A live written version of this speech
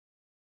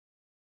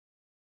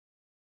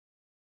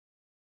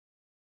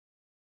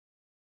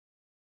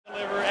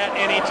Deliver at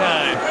any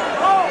time.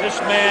 This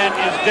man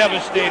is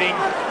devastating,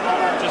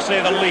 to say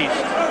the least.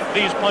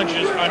 These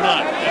punches are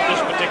not at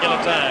this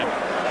particular time.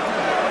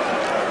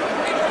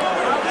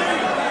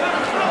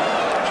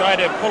 Tried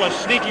to pull a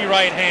sneaky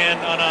right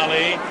hand on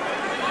Ali.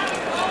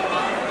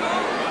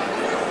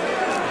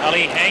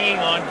 Ali hanging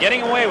on,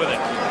 getting away with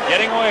it.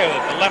 Getting away with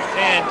it. The left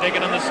hand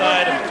taken on the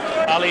side of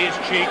Ali's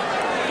cheek.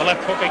 The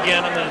left hook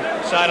again on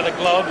the side of the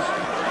gloves.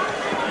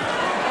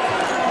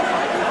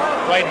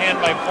 Right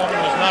hand by Foreman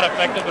was not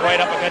effective. The right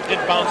uppercut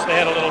did bounce the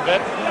head a little bit.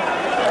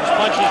 His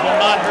punches will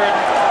not hurt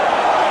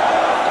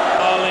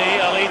Ali.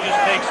 Ali just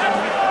takes him,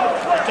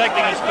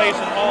 protecting his face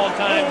at all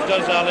times,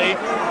 does Ali.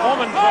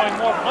 Foreman throwing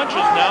more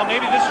punches now.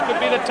 Maybe this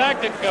could be the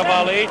tactic of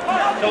Ali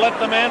to let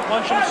the man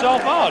punch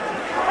himself out.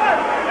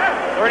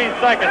 30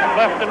 seconds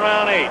left in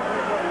round 8.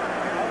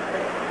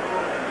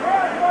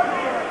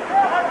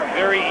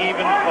 Very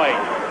even fight.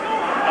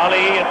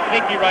 Ali, a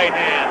sneaky right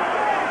hand.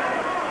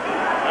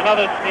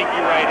 Another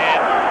sneaky right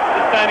hand.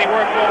 This time he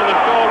worked over the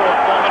shoulder of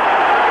Foreman.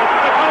 This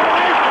is a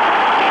combination.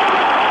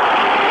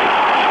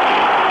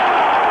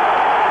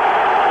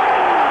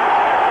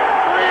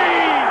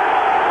 Three,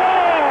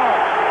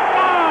 four,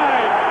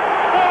 five,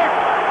 six.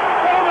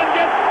 Foreman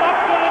gets up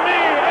to the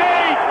knee.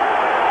 8.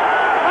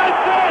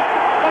 That's it.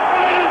 The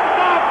fight is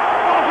stopped.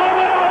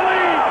 Muhammad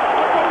Ali,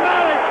 a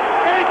dramatic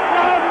 8th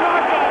round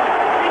knockout.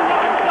 He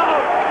knocks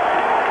out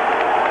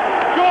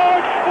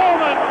George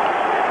Foreman.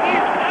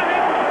 He's done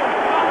it.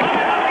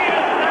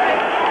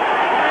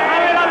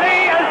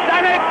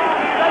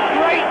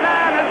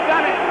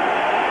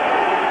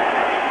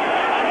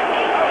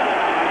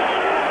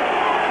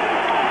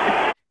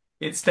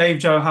 It's Dave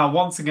Johar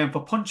once again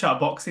for Punch Out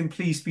Boxing.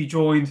 Pleased to be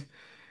joined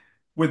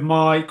with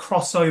my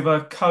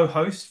crossover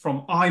co-host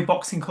from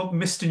iBoxing Club,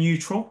 Mr.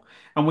 Neutral.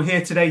 And we're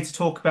here today to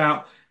talk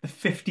about the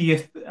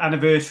 50th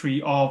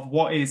anniversary of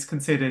what is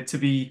considered to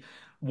be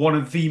one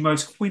of the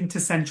most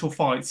quintessential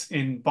fights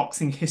in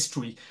boxing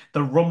history,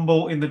 the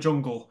Rumble in the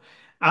Jungle.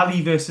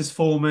 Ali versus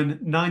Foreman,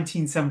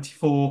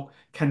 1974,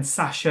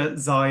 Kansasha,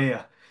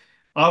 Zaire.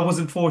 I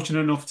wasn't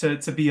fortunate enough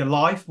to be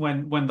alive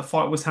when the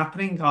fight was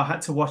happening. I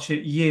had to watch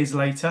it years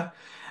later.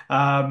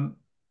 Um,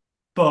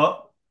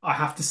 but I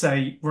have to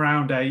say,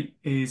 round 8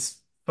 is,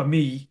 for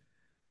me,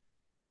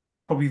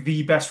 probably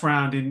the best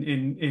round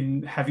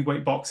in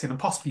heavyweight boxing and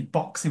possibly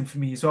boxing for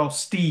me as well.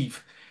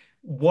 Steve,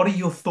 what are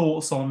your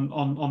thoughts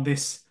on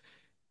this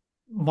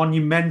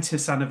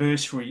monumentous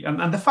anniversary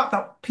and the fact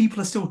that people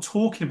are still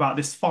talking about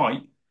this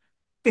fight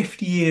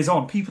 50 years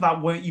on, people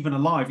that weren't even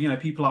alive,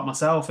 people like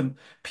myself and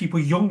people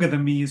younger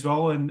than me as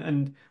well.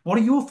 And what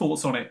are your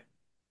thoughts on it?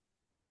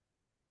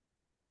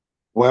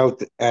 Well,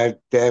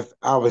 Dev,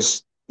 I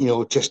was,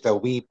 just a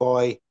wee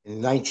boy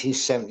in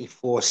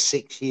 1974,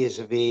 6 years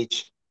of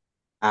age.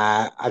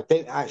 I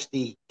didn't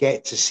actually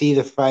get to see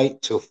the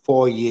fight till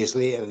 4 years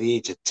later, at the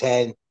age of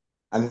 10.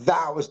 And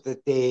that was the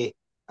day,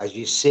 as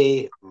you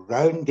say,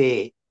 round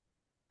 8.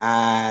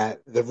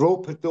 The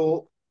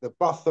rope-a-dope, the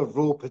birth of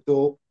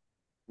rope-a-dope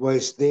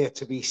was there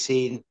to be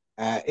seen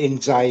in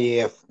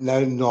Zaire, now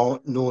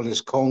known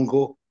as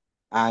Congo.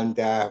 And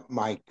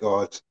my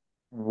God,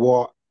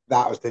 what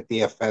that was the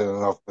day I fell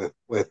in love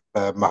with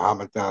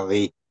Muhammad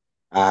Ali.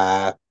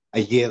 A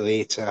year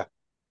later,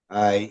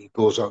 he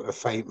goes on to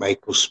fight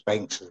Michael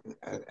Spinks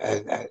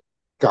and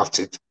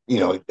gutted,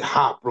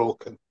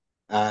 heartbroken.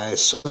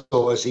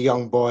 So as a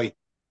young boy,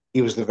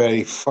 he was the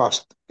very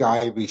first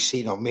guy we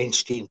seen on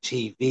mainstream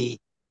TV,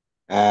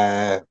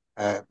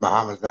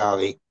 Muhammad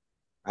Ali.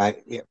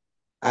 Yeah.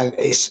 And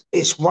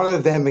it's one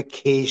of them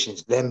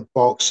occasions, them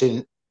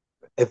boxing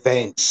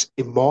events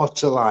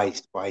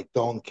immortalized by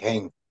Don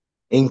King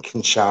in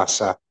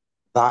Kinshasa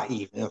that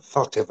evening,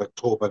 30th of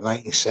October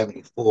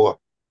 1974.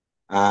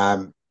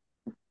 And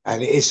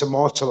it's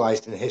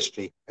immortalized in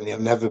history and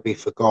it'll never be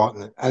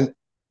forgotten. And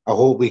I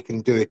hope we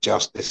can do it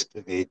justice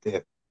today,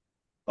 Dave.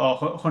 Oh,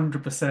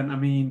 100%. I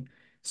mean,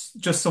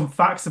 just some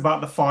facts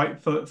about the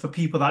fight for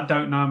people that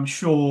don't know. I'm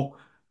sure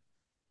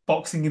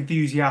boxing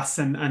enthusiasts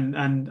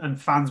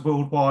and fans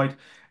worldwide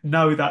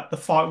know that the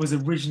fight was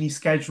originally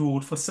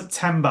scheduled for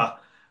September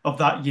of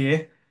that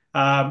year.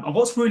 And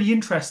what's really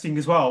interesting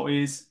as well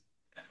is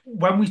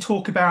when we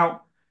talk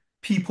about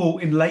people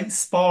in late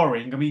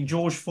sparring, I mean,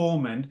 George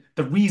Foreman,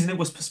 the reason it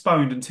was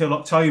postponed until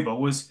October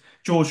was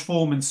George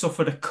Foreman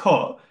suffered a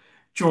cut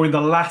during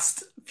the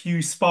last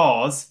few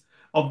spars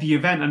of the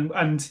event.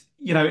 And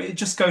it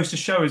just goes to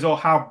show as well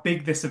how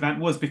big this event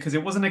was because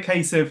it wasn't a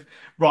case of,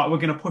 right, we're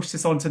going to push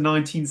this on to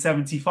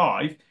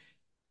 1975.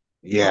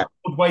 Yeah.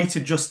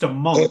 Waited just a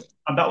month, It,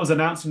 and that was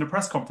announced in a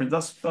press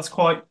conference. That's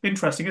quite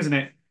interesting, isn't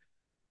it?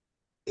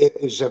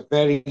 it was a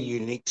very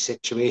unique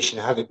situation.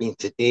 Had it been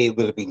today, it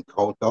would have been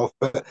called off.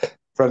 But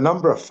for a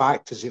number of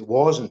factors, it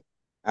wasn't.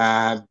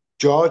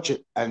 George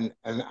and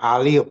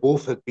Ali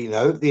both had been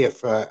out there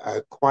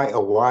for quite a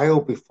while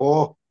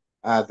before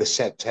the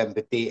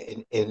September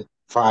date, in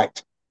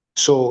fact.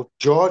 So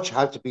George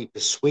had to be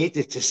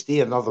persuaded to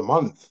stay another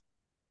month.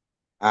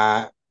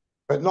 Uh,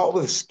 but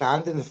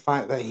notwithstanding the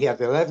fact that he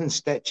had 11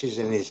 stitches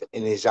in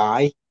his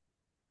eye,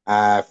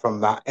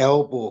 from that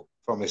elbow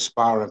from his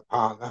sparring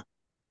partner,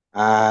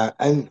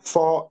 and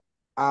fought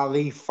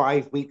Ali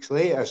 5 weeks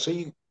later. So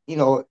you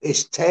know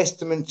it's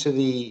testament to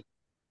the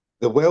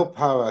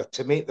willpower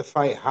to make the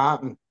fight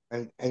happen,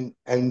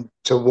 and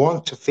to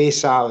want to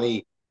face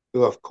Ali,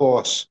 who of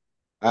course,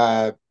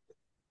 uh,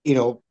 you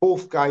know,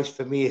 both guys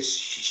for me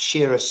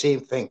share the same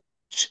thing.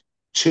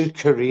 Two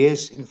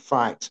careers, in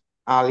fact.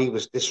 Ali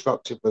was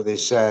disrupted with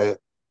his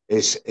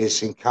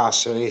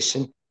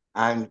incarceration,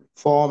 and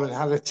Foreman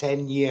had a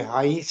 10-year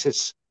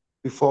hiatus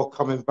before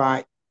coming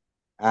back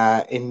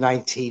in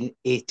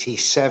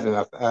 1987,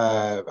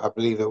 I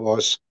believe it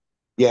was.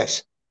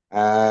 Yes,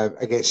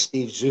 against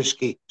Steve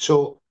Zuski.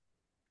 So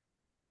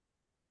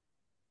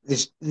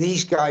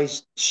these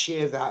guys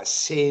share that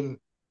same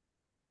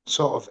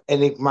sort of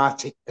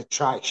enigmatic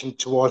attraction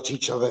towards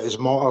each other, has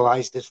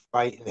immortalized this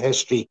fight in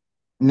history,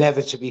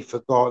 never to be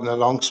forgotten,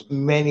 amongst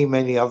many,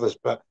 many others.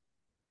 But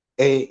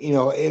you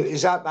know, it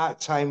was at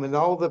that time when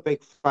all the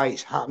big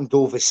fights happened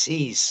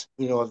overseas.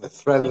 You know, the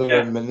Thriller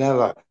Yeah. in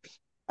Manila.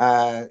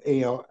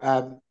 You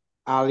know,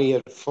 Ali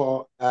had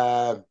fought.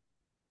 Where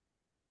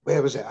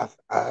was it?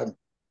 I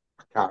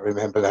can't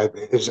remember now.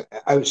 But it was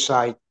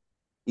outside.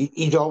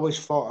 He'd always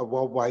fought a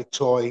worldwide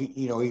tour.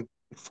 You know, he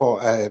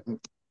fought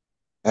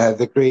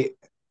the great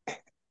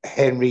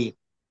Henry,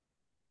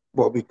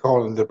 what we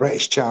call him, the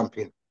British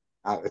champion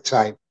at the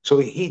time. So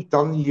he'd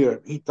done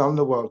Europe, he'd done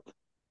the world,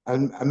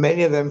 and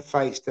many of them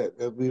fights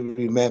that we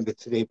remember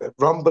today. But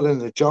Rumble in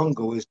the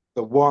Jungle is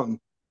the one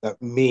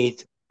that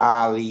made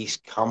Ali's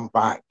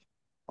comeback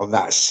on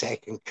that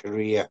second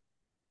career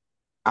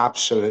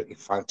absolutely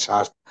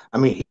fantastic. I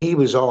mean, he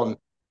was on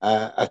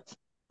a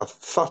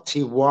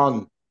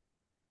 31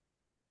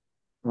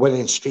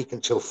 winning streak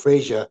until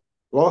Frazier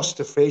lost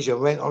to Frazier,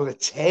 went on a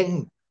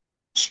 10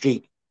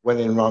 streak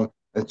winning run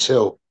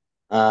until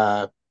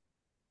uh,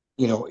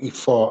 you know he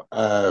fought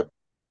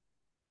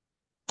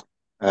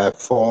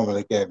Foreman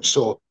again.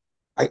 So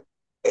I,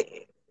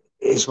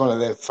 it's one of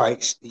them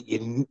fights that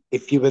you,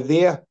 if you were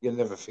there, you'll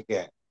never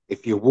forget.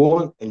 If you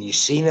weren't and you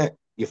seen it,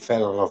 you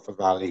fell in love with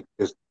Ali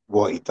because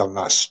what he done,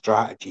 that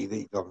strategy that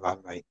he done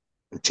that night,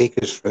 and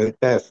take us through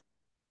death.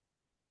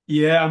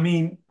 Yeah, I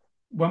mean,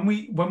 when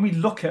we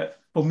look at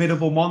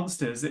formidable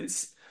monsters,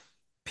 it's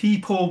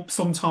people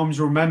sometimes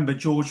remember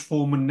George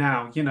Foreman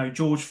now. You know,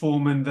 George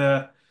Foreman,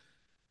 the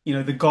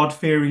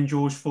God-fearing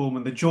George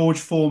Foreman, the George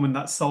Foreman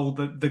that sold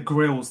the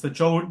grills, the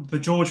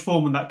George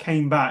Foreman that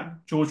came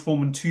back, George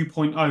Foreman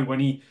 2.0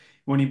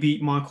 when he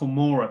beat Michael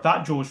Moorer,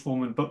 that George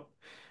Foreman. But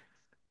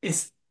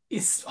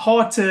it's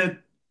hard to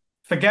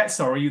forget,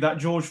 sorry, that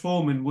George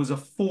Foreman was a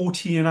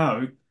 40 and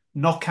 0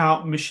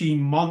 knockout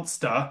machine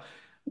monster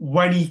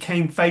when he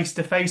came face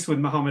to face with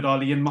Muhammad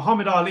Ali. And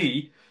Muhammad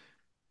Ali,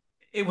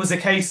 it was a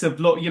case of,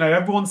 look,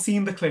 everyone's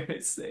seen the clip.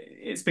 It's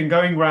been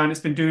going around, it's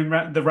been doing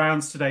the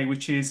rounds today,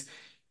 which is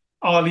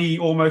Ali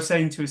almost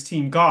saying to his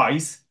team,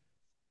 guys,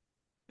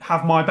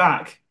 have my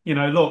back.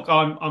 Look,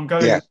 I'm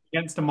Yeah, going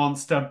against a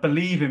monster,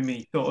 believe in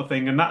me, sort of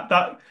thing. And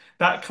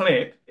that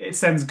clip, it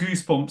sends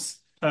goosebumps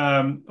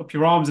up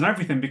your arms and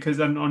everything because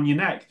and on your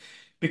neck.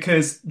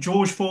 Because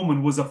George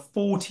Foreman was a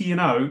 40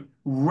 and 0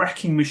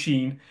 wrecking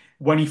machine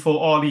when he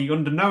fought Ali.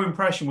 Under no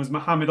impression was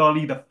Muhammad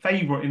Ali the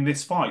favorite in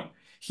this fight.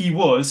 He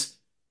was,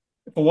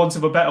 for want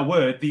of a better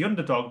word, the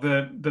underdog,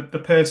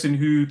 the person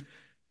who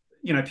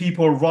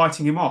people are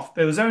writing him off.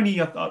 There was only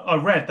I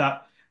read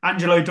that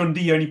Angelo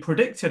Dundee only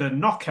predicted a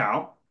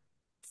knockout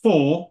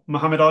for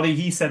Muhammad Ali.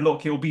 He said,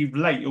 "Look, it'll be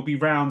late. It'll be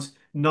rounds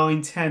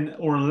 9, 10,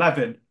 or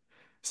 11."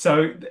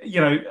 So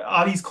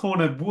Ali's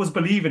corner was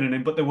believing in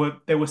him, but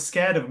they were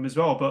scared of him as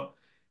well. But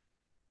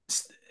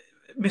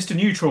Mr.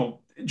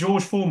 Neutral,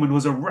 George Foreman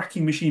was a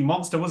wrecking machine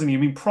monster, wasn't he? I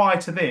mean, prior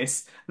to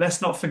this,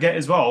 let's not forget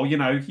as well.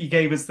 He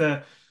gave us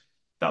that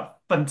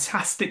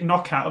fantastic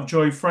knockout of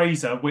Joe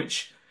Frazier,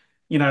 which,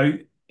 you know,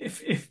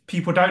 if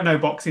people don't know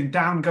boxing,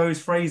 down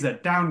goes Frazier,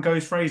 down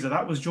goes Frazier.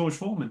 That was George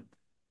Foreman.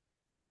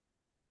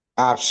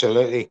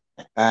 absolutely.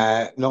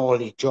 Not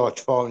only George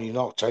Foreman, he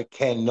knocked out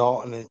Ken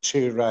Norton in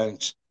 2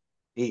 rounds.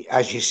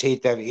 As you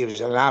said, David, he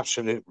was an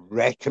absolute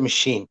wrecking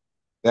machine.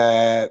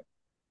 Uh,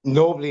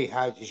 Nobody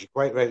had, as you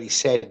quite rightly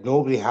said,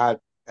 nobody had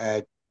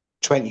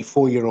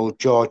 24-year-old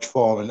George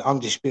Foreman,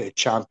 undisputed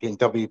champion,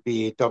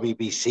 WBA,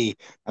 WBC,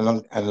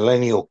 and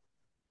lineal,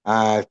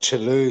 to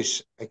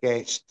lose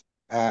against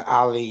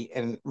Ali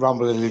in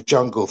Rumble in the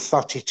Jungle,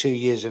 32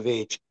 years of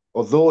age.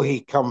 Although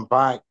he come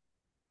back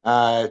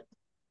uh,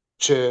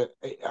 to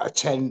a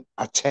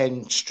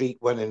ten streak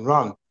winning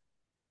run,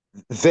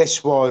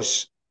 this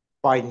was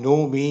by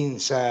no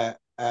means an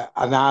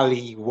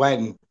Ali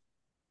win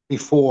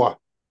before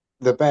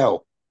the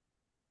bell.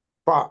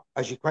 But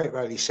as you quite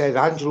rightly said,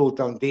 Angelo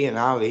Dundee and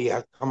Ali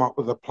had come up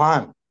with a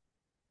plan.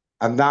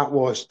 And that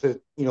was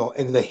to,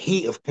 in the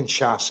heat of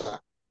Kinshasa,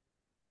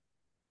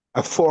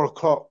 at 4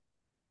 o'clock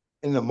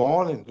in the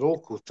morning,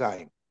 local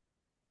time,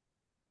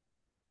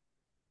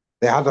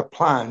 they had a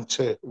plan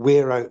to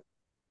wear out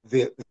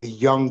the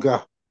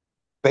younger,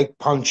 big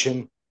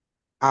punching,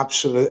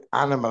 absolute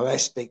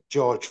animalistic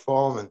George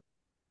Foreman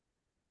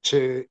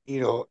to,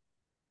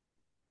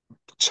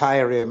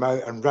 tire him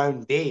out. And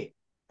round eight,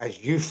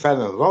 as you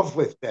fell in love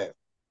with Dev,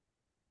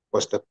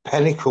 was the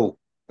pinnacle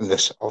in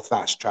this of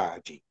that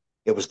strategy.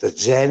 It was the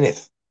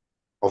zenith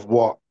of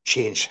what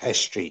changed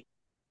history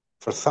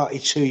for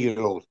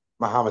 32-year-old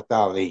Muhammad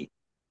Ali.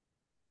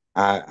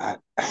 Uh,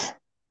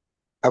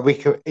 and we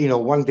could,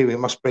 one day we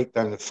must break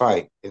down the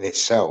fight in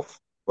itself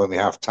when we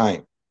have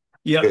time,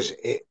 Yep. because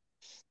it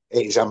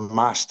is a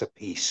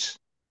masterpiece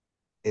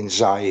in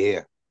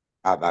Zaire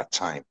at that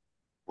time.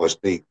 Was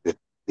the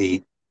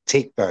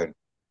takedown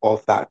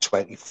of that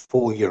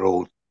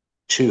 24-year-old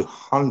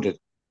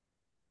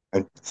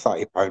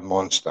 230-pound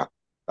monster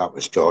that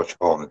was George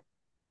Foreman.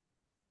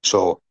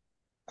 So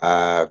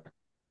uh,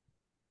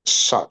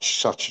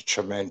 such a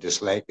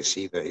tremendous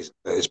legacy that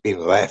has been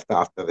left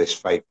after this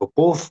fight for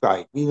both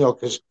guys.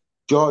 Because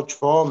George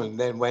Foreman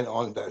then went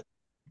on to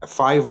a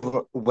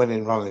 5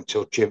 winning run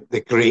until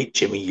the great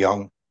Jimmy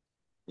Young,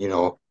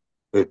 who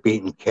had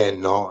beaten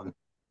Ken Norton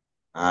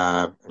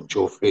and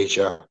Joe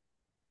Frazier.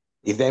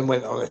 He then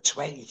went on a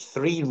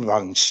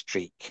 23-run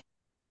streak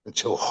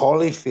until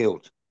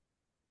Holyfield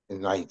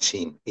in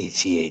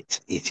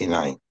 1988,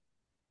 89.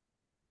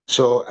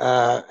 So,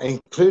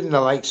 including the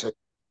likes of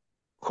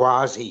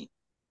Quasi,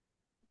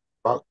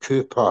 Buck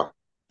Cooper,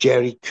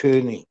 Jerry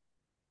Cooney,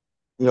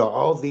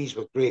 all these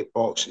were great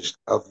boxers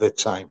of the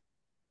time.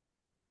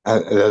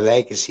 And the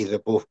legacy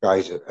that both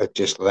guys had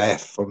just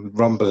left from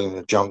Rumble in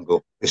the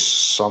Jungle is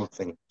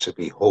something to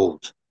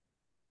behold.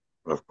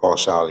 And of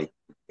course, Ali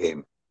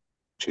became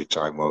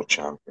two-time world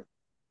champion,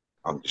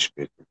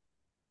 undisputed.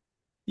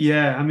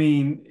 Yeah, I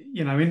mean,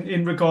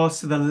 in regards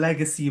to the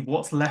legacy of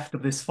what's left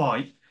of this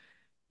fight,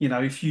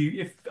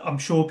 if I'm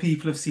sure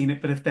people have seen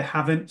it, but if they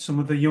haven't, some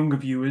of the younger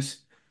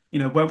viewers,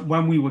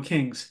 when we were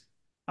kings,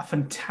 a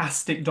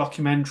fantastic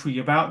documentary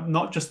about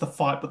not just the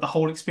fight, but the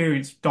whole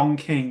experience. Don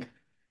King,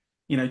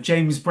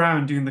 James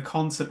Brown doing the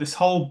concert, this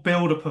whole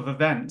build-up of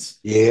events.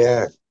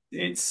 Yeah.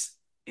 It's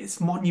it's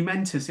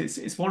monumentous.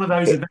 It's one of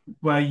those It, events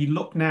where you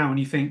look now and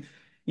you think,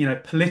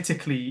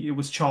 politically it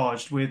was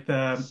charged with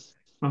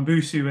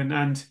Mambusu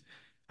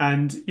and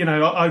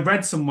I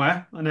read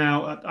somewhere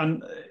now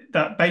and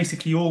that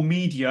basically all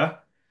media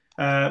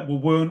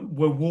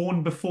were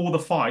warned before the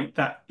fight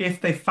that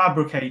if they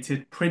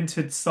fabricated,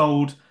 printed,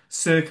 sold,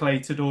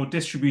 circulated, or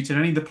distributed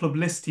any of the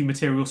publicity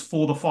materials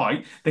for the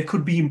fight, they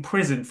could be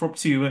imprisoned for up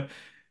to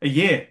a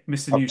year,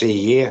 Mr. up Newton, to a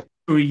year.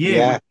 for a year,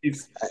 Yeah. which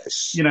is,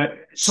 It's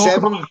talk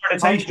about accreditation.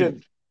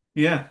 700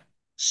 Yeah.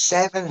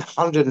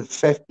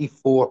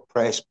 754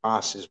 press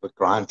passes were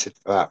granted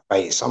for that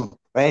fight. It's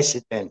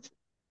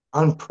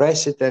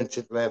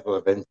unprecedented level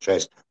of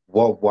interest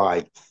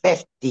worldwide.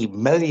 50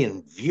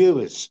 million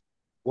viewers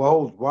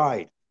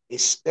worldwide. It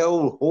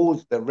still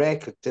holds the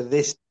record to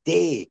this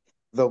day,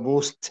 the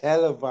most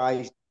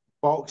televised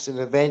boxing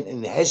event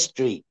in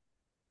history.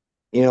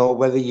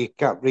 Whether you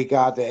can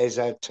regard it as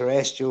a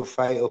terrestrial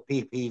fight or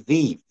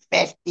PPV,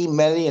 50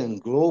 million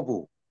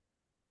global.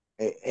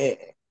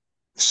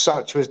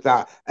 Such was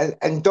that.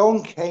 And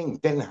Don King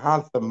didn't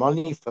have the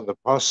money for the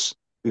bus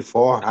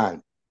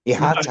beforehand. He No.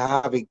 had to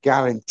have it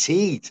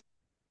guaranteed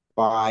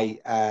by,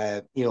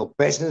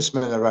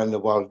 businessmen around the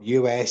world,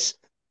 US.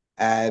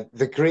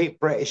 The great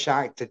British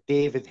actor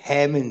David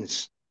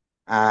Hemmings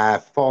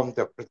formed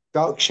a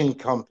production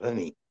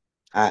company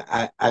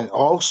and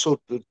also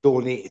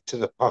donated to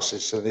the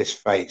process of this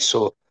fight.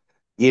 So,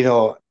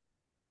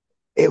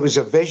 it was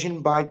a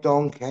vision by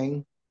Don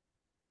King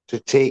to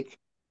take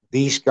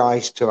these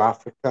guys to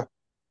Africa.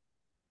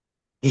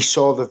 He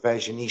saw the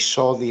vision, he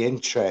saw the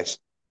interest.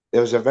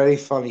 There was a very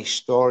funny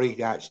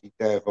story, actually,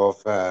 Dev,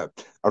 of a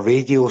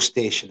radio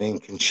station in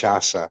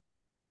Kinshasa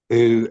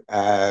who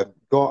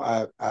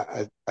got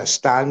a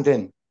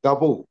stand-in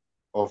double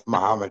of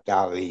Muhammad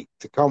Ali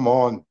to come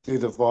on, do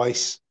the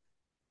voice,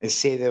 and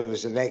say there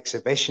was an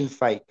exhibition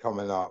fight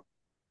coming up.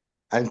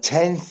 And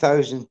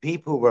 10,000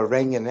 people were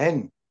ringing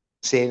in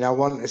saying, I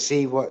want to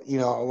see I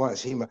want to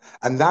see.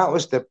 And that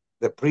was the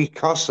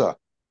precursor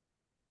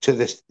to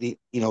this,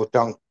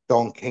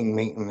 Don King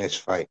making this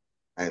fight.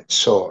 And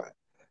so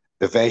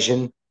the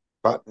vision,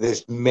 but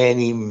there's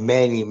many,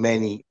 many,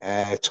 many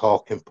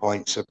talking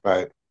points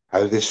about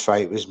how this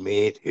fight was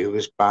made, who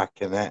was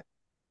backing it,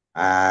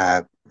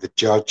 the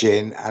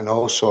judging, and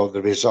also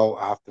the result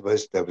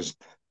afterwards. There was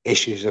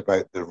issues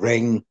about the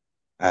ring,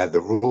 the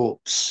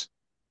ropes.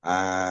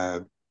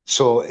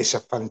 So it's a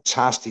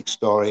fantastic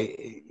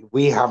story.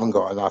 We haven't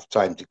got enough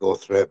time to go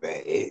through it,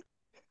 but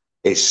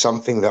it's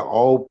something that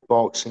all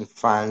boxing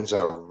fans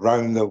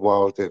around the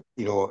world, if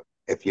you're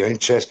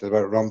interested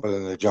about Rumble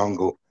in the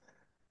Jungle,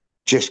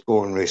 just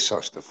go and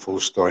research the full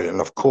story.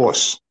 And of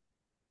course,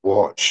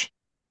 watch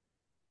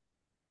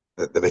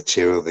the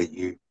material that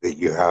you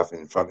have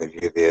in front of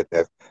you there,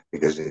 Dev,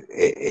 because it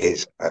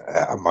is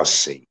a must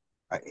see.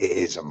 It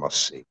is a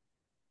must see.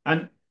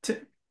 And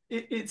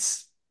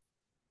it's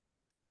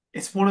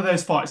one of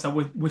those fights that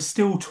we're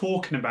still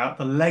talking about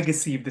the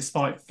legacy of this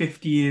fight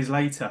 50 years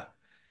later.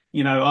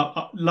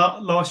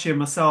 Last year,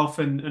 myself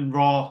and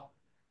Ra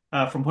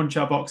from Punch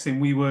Out Boxing,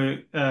 we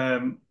were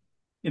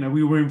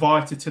we were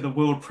invited to the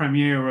world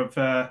premiere of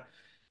the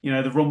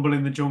Rumble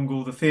in the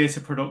Jungle, the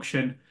theatre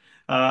production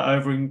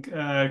over in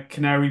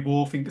Canary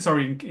Wharf,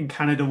 in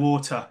Canada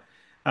Water.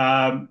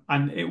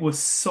 And it was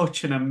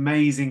such an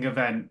amazing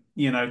event,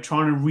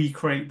 trying to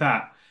recreate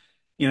that.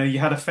 You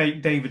had a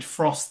fake David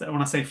Frost.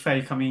 When I say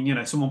fake, I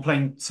mean, someone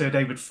playing Sir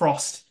David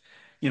Frost,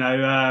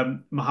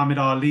 Muhammad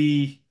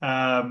Ali,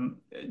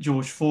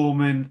 George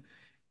Foreman,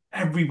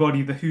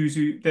 everybody, the Who's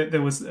Who.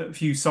 There was a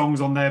few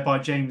songs on there by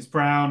James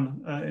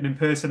Brown, an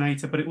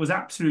impersonator, but it was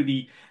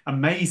absolutely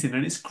amazing.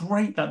 And it's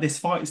great that this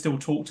fight is still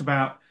talked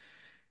about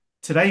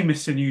today,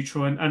 Mr.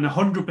 Neutral, and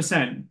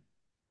 100%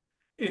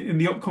 in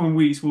the upcoming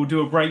weeks we'll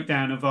do a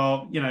breakdown of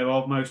our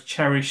most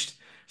cherished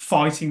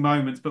fighting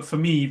moments. But for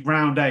me,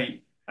 round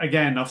eight,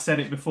 again, I've said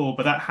it before,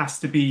 but that has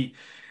to be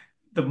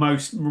the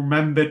most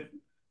remembered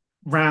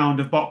round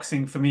of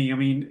boxing for me. I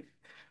mean,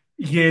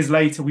 years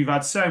later, we've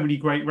had so many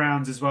great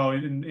rounds as well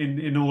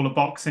in all of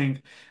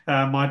boxing.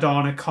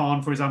 Maidana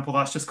Khan, for example,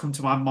 that's just come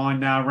to my mind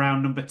now.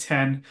 Round number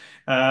 10.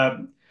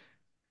 Um,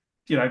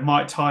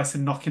 Mike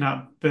Tyson knocking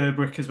out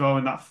Burbrick as well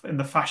in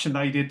the fashion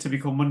that he did to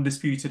become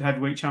undisputed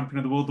heavyweight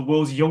champion of the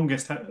world's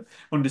youngest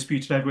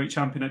undisputed heavyweight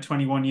champion at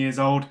 21 years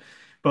old.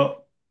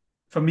 But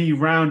for me,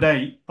 round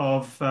eight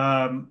of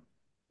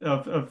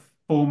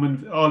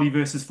Foreman, Ali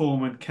versus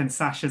Foreman, Ken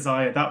Sasha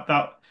Zaya,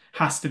 that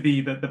has to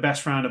be the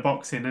best round of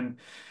boxing. And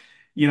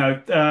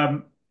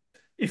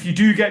if you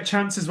do get a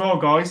chance as well,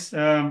 guys,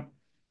 there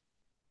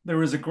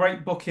is a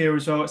great book here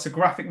as well. It's a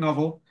graphic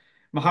novel,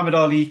 Muhammad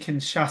Ali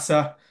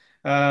Kinshasa,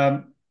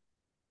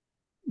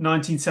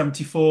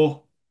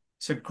 1974.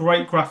 It's a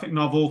great graphic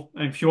novel.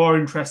 And if you are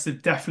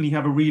interested, definitely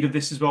have a read of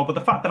this as well. But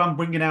the fact that I'm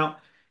bringing out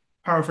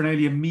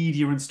paraphernalia,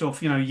 media and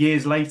stuff,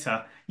 years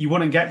later, you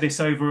wouldn't get this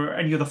over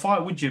any other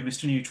fight, would you,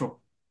 Mr. Neutral?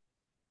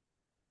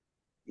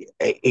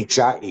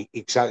 Exactly,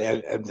 exactly.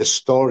 And the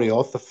story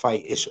of the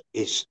fight is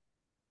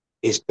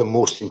the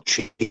most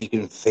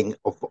intriguing thing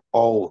of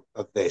all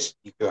of this.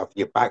 You could have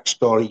your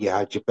backstory, you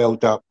had your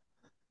build up,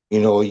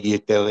 your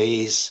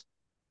delays.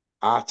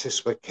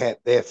 Artists were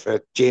kept there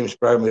for James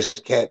Brown was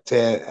kept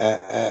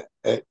A-star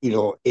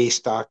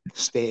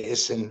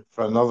status and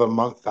for another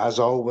month, as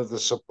all with the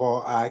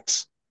support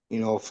acts,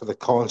 for the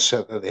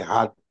concert that they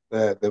had.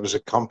 There was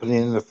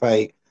accompanying the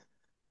fight.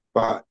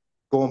 But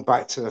going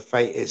back to the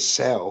fight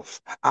itself,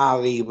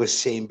 Ali was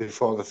saying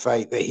before the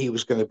fight that he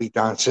was going to be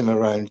dancing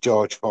around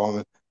George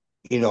Foreman.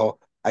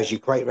 As you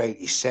quite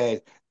rightly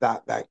said,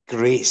 that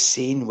great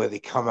scene where they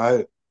come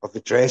out of the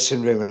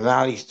dressing room and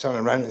Ali's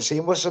turning around and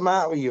saying, "What's the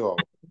matter with you all?"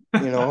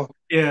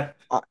 Yeah.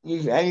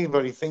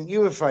 Anybody think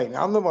you were fighting?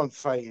 I'm the one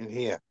fighting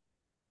here.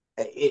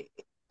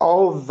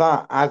 All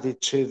that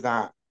added to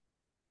that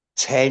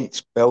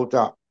tense build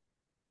up,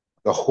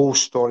 the whole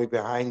story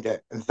behind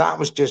it, and that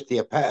was just the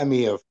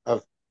epitome of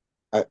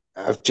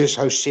just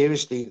how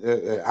seriously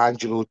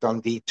Angelo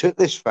Dundee took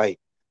this fight,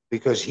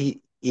 because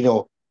he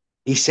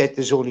said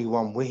there's only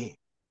one way,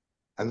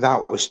 and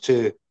that was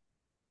to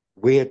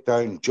wear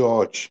down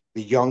George,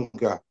 the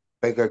younger,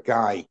 bigger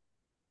guy,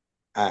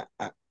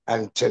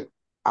 and to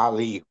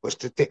Ali was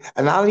to take,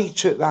 and Ali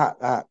took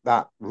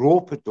that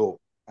rope-a-dope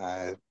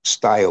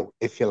style,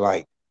 if you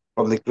like,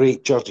 from the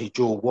great Jersey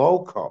Joe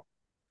Walcott,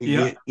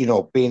 Yeah.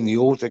 being the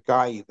older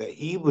guy that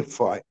he would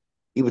fight.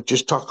 He would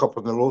just tuck up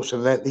on the ropes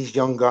and let these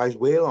young guys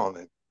wail on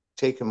him,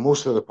 taking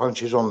most of the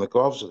punches on the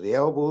gloves or the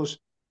elbows,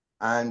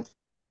 and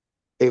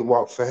it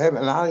worked for him.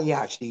 And Ali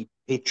actually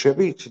paid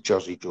tribute to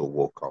Jersey Joe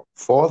Walcott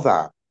for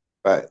that.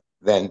 But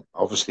then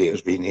obviously it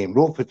was renamed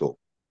Ropedo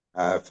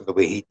for the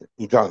way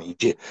he done.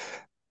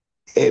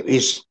 It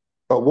was,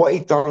 but what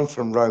he'd done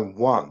from round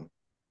one,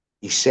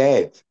 he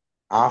said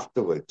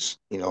afterwards,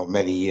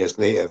 many years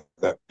later,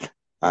 that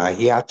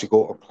he had to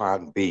go to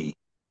plan B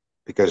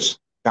because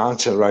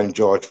dancing around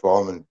George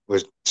Foreman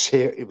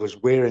it was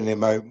wearing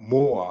him out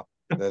more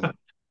than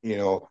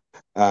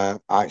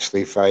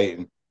actually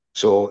fighting.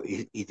 So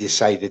he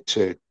decided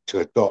to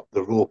adopt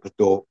the rope a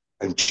dope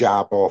and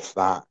jab off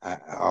that,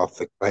 off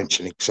the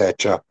clenching,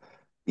 etc.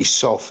 He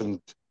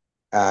softened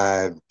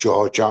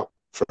George up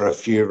for a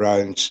few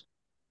rounds,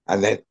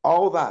 and then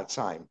all that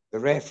time, the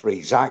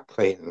referee Zach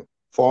Clayton,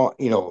 for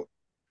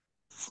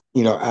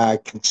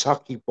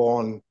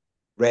Kentucky-born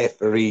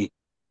referee.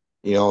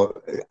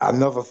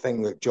 Another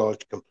thing that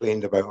George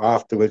complained about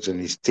afterwards in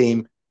his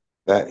team,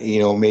 that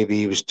maybe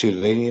he was too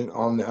lenient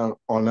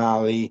on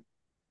Ali,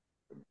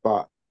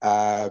 but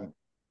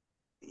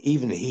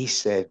even he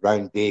said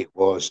round eight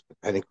was the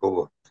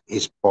pinnacle of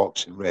his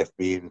boxing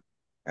refereeing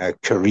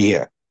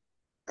career.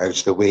 It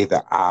was the way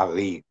that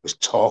Ali was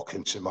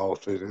talking to him all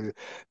through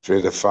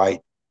the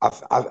fight.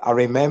 I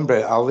remember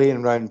early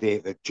in round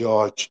eight that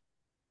George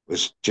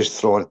was just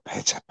throwing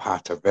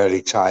pitter-patter,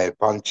 very tired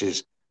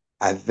punches.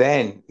 And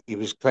then he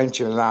was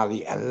clenching an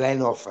Ali and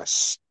then off a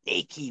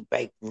sneaky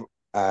big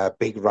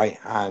right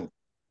hand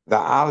that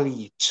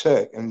Ali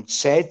took and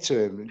said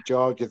to him,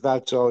 "George, if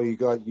that's all you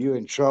got, you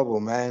in trouble,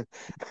 man."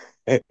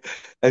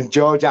 And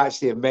George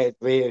actually admitted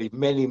later,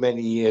 many,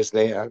 many years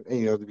later,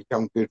 to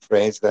become good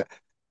friends,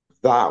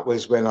 that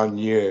was when I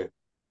knew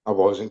I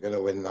wasn't going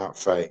to win that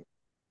fight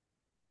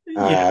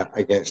Yeah,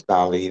 against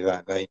Ali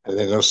that night. And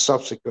then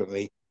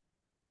subsequently,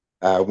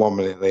 1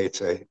 minute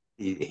later,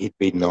 he'd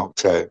been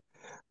knocked out.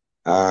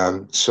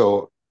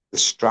 So the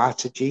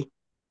strategy,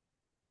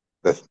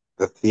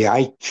 the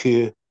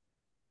IQ,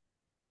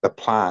 the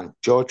plan.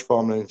 George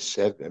Foreman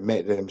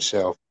admitted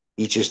himself,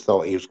 he just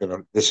thought he was going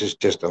to, this is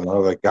just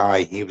another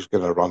guy he was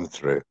going to run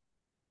through.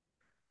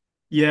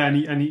 yeah,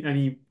 and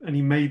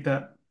he made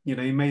that, he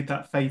made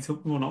that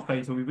fatal, well, not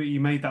fatal, but he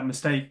made that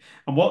mistake.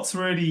 And what's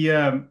really,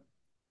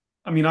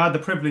 I mean, I had the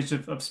privilege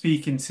of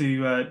speaking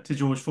to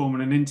George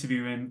Foreman and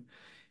interviewing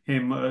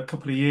him a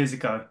couple of years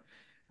ago,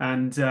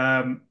 and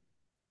I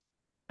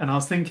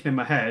was thinking in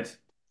my head,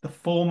 the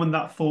Foreman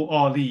that fought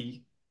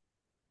Ali,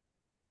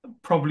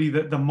 probably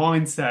the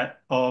mindset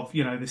of,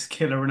 this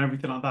killer and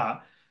everything like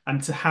that,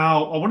 and to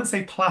how, I wouldn't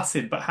say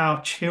placid, but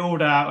how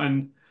chilled out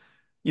and,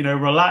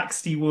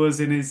 relaxed he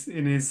was in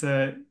his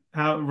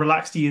how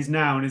relaxed he is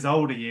now in his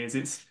older years.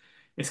 It's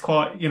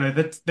quite,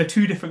 they're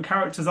two different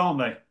characters, aren't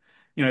they?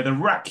 The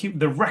wreck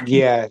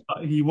Yeah,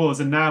 he was,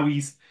 and now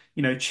he's,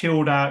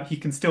 chilled out. He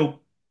can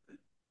still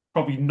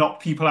probably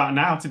knock people out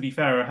now, to be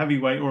fair. A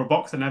heavyweight or a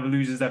boxer never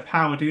loses their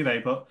power, do they?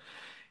 But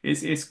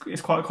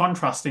it's quite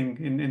contrasting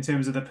in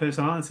terms of their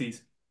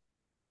personalities.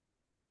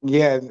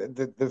 yeah.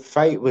 The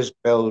fight was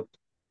built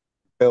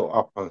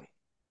up on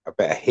a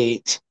bit of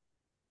hate.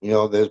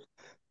 There's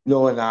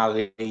no one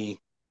Ali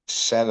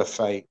said a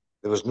fight.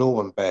 There was no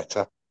one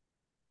better.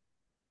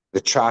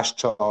 The trash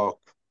talk,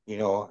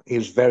 he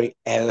was very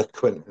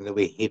eloquent in the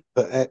way he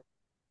put it.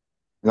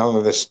 None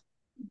of this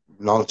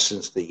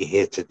nonsense that you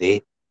hear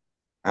today.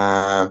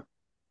 Um,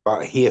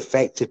 but he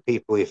affected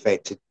people. He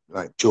affected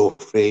like Joe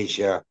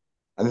Frazier,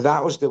 and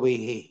that was the way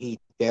he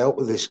dealt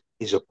with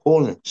his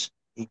opponents.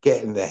 He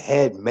get in the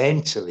head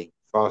mentally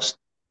first,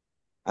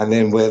 and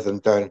then wear them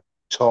down,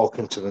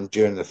 talking to them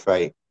during the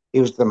fight. He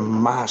was the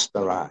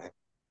master at it.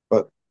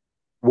 But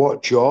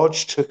what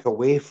George took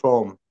away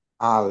from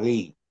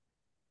Ali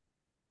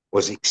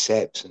was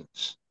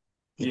acceptance.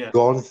 He'd Yeah.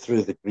 gone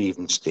through the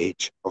grieving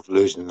stage of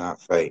losing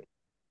that fight.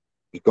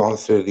 He'd gone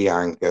through the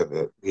anger,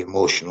 the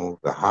emotional,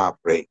 the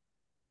heartbreak.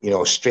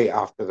 Straight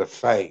after the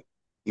fight,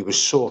 he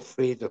was so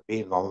afraid of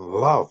being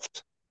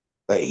unloved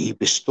that he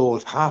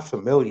bestowed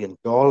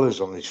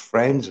 $500,000 on his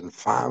friends and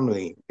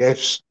family,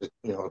 gifts,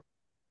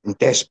 in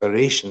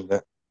desperation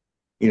that,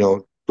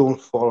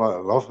 don't fall out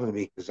of love with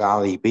me because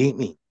Ali beat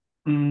me.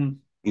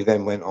 Mm. He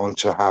then went on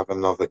to have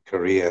another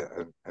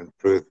career and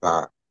prove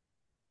that,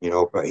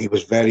 but he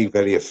was very,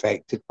 very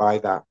affected by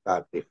that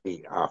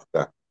defeat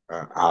after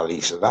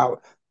Ali. So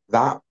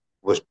that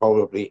was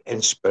probably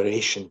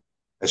inspiration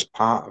as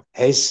part of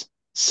his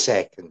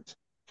second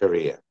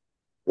career,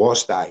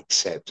 was that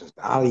acceptance.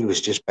 Ali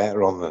was just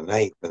better on the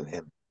night than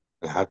him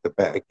and had the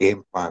better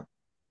game plan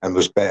and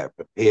was better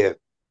prepared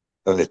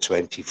than the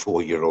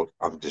 24-year-old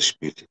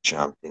undisputed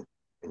champion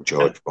in And,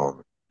 George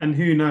Foreman. and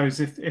who knows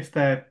if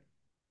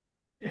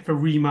a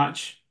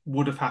rematch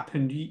would have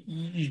happened,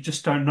 you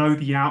just don't know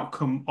the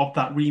outcome of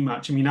that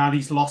rematch. I mean,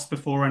 Ali's lost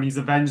before and he's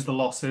avenged the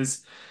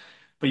losses,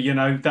 but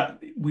that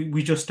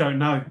we just don't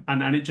know,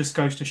 and it just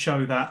goes to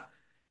show that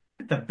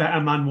the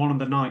better man won on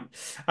the night.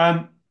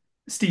 Um,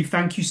 Steve,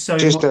 thank you so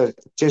Just much. a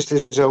just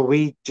as a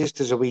wee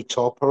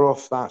topper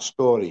off that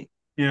story.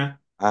 Yeah,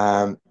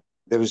 Um,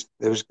 there was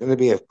going to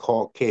be a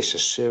court case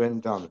of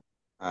suing done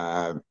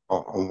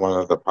on one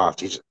of the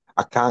parties.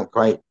 I can't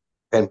quite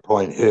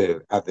pinpoint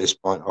who at this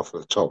point off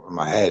the top of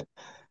my head,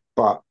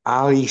 but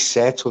Ali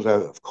settled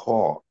out of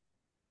court,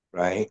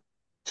 right,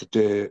 to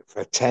do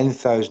for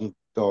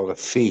 $10,000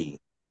 fee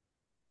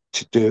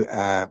to do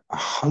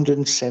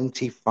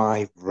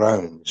 175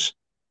 rounds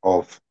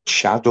of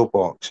shadow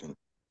boxing,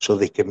 so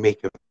they could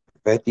make a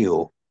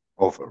video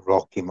of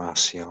Rocky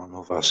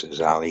Marciano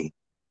versus Ali.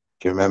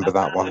 Do you remember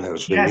that one that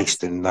was yes,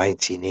 released in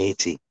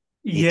 1980,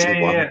 yeah, yeah,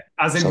 81, yeah.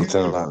 As in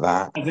something like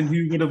that? as in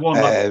who would have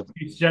won, like Uh,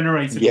 it's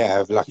generated one.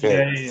 yeah, like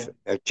Yeah, yeah, yeah.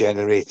 a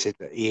generated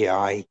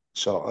AI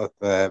sort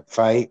of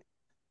fight.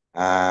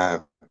 Uh,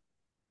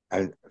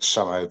 and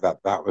somehow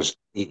that was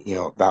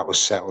that was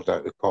settled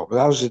out of court. But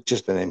that was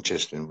just an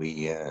interesting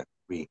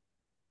we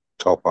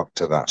top up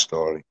to that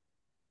story.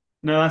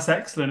 No, that's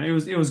excellent.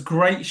 It was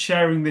great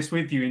sharing this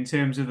with you in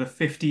terms of the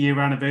 50-year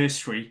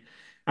anniversary.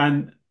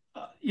 And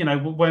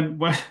when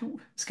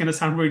it's going to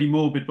sound really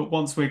morbid, but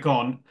once we're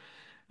gone,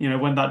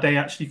 when that day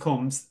actually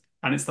comes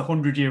and it's the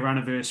 100-year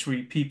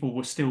anniversary, people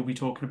will still be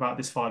talking about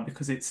this fight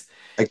because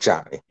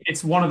Exactly.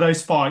 it's one of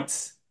those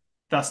fights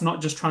that's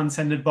not just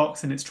transcended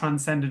boxing, it's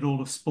transcended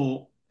all of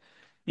sport.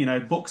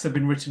 Books have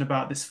been written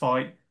about this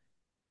fight,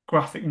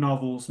 graphic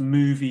novels,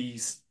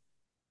 movies,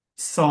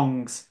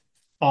 songs,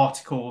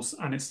 articles,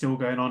 and it's still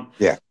going on.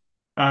 Yeah,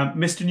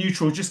 Mr.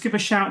 Neutral, just give a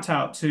shout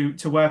out to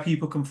where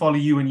people can follow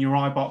you and your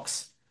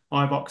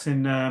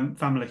iBoxing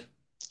family.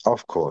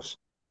 of course.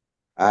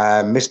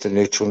 Mr.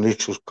 Neutral,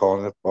 Neutral's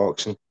Corner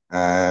Boxing,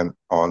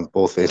 on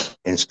both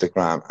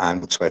Instagram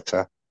and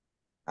Twitter.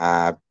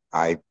 Uh,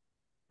 I,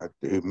 I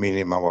do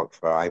mainly my work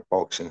for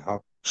iBoxing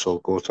Hub, so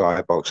go to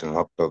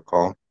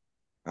iBoxingHub.com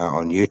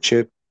on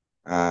YouTube.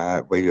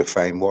 where you'll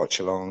find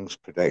watch-alongs,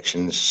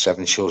 predictions,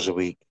 7 shows a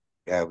week.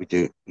 Yeah, we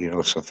do,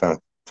 some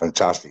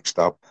fantastic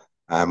stuff.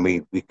 And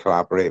we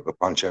collaborate with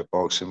Punch Out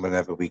Boxing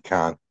whenever we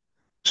can.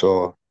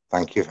 So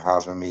thank you for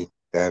having me,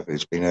 Dev.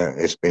 It's been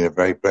a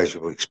very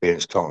pleasurable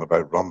experience talking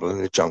about Rumble in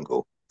the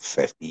Jungle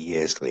 50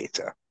 years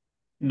later.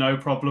 No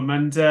problem.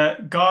 And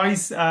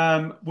guys,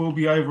 we'll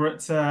be over at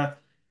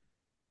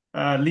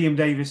Liam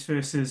Davis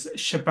versus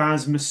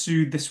Shabazz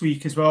Masood this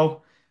week as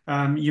well.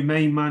 Your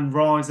main man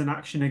Ra is in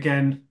action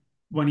again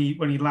when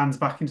he lands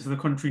back into the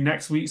country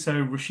next week. So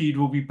Rashid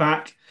will be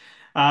back.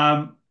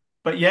 Um,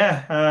 but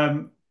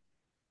yeah,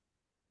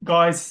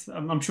 guys,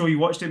 I'm sure you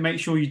watched it. Make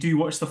sure you do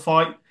watch the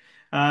fight.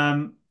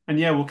 And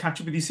yeah, we'll catch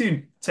up with you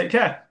soon. Take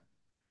care.